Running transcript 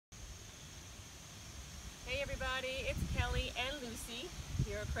Hey everybody, it's Kelly and Lucy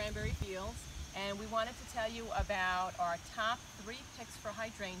here at Cranberry Fields, and we wanted to tell you about our top 3 picks for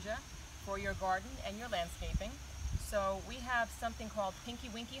hydrangea for your garden and your landscaping. So we have something called Pinky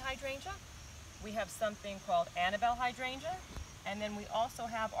Winky hydrangea, we have something called Annabelle hydrangea, and then we also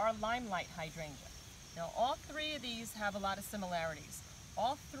have our Limelight hydrangea. Now all 3 of these have a lot of similarities.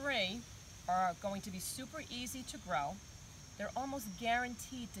 All 3 are going to be super easy to grow. They're almost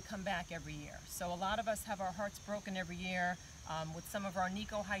guaranteed to come back every year. So a lot of us have our hearts broken every year with some of our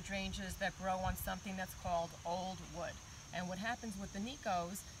Nico hydrangeas that grow on something that's called old wood. And what happens with the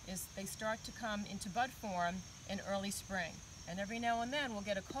Nicos is they start to come into bud form in early spring. And every now and then we'll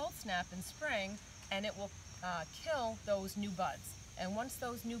get a cold snap in spring and it will kill those new buds. And once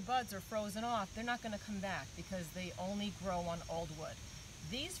those new buds are frozen off, they're not going to come back because they only grow on old wood.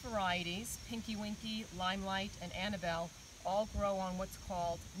 These varieties, Pinky Winky, Limelight, and Annabelle, all grow on what's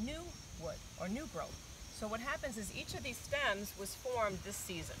called new wood or new growth. So what happens is each of these stems was formed this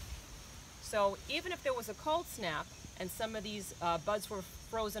season. So even if there was a cold snap and some of these buds were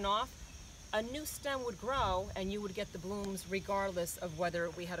frozen off, a new stem would grow and you would get the blooms regardless of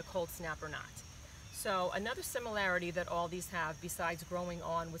whether we had a cold snap or not. So another similarity that all these have besides growing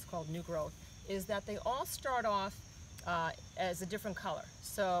on what's called new growth is that they all start off as a different color.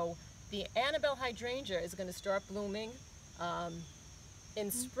 So the Annabelle hydrangea is going to start blooming in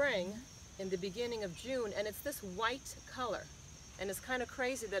spring, in the beginning of June, and it's this white color. And it's kind of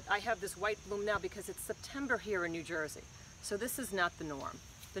crazy that I have this white bloom now because it's September here in New Jersey. So this is not the norm.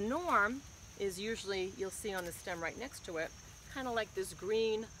 The norm is usually, you'll see on the stem right next to it, kind of like this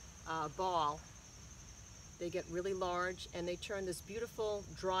green ball. They get really large and they turn this beautiful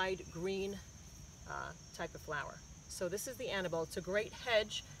dried green type of flower. So this is the Annabelle. It's a great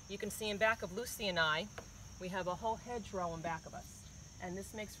hedge. You can see in back of Lucy and I, we have a whole hedgerow in back of us. And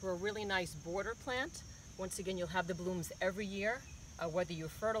this makes for a really nice border plant. Once again, you'll have the blooms every year. Whether you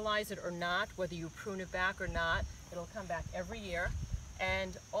fertilize it or not, whether you prune it back or not, it'll come back every year.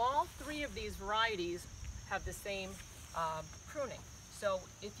 And all 3 of these varieties have the same pruning. So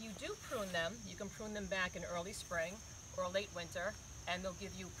if you do prune them, you can prune them back in early spring or late winter, and they'll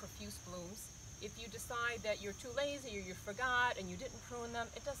give you profuse blooms. If you decide that you're too lazy or you forgot and you didn't prune them,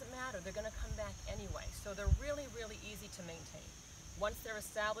 it doesn't matter. They're going to come back anyway. So they're really, really easy to maintain. Once they're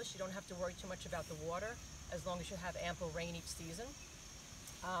established, you don't have to worry too much about the water as long as you have ample rain each season.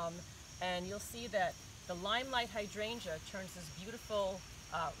 And you'll see that the Limelight hydrangea turns this beautiful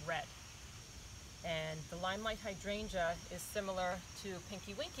red. And the Limelight hydrangea is similar to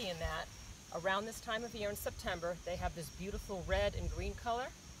Pinky Winky in that around this time of year in September, they have this beautiful red and green color,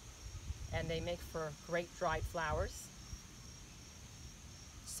 and they make for great dried flowers.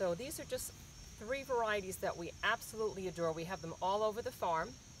 So these are just 3 varieties that we absolutely adore. We have them all over the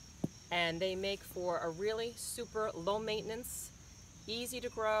farm, and they make for a really super low maintenance, easy to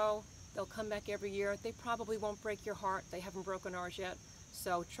grow. They'll come back every year. They probably won't break your heart. They haven't broken ours yet.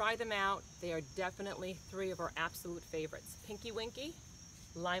 So try them out. They are definitely 3 of our absolute favorites. Pinky Winky,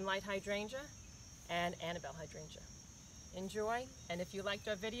 Limelight hydrangea, and Annabelle hydrangea. Enjoy, and if you liked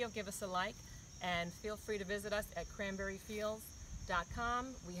our video, give us a like, and feel free to visit us at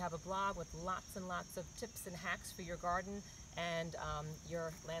cranburyfields.com. We have a blog with lots and lots of tips and hacks for your garden and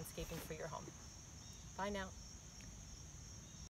your landscaping for your home. Bye now.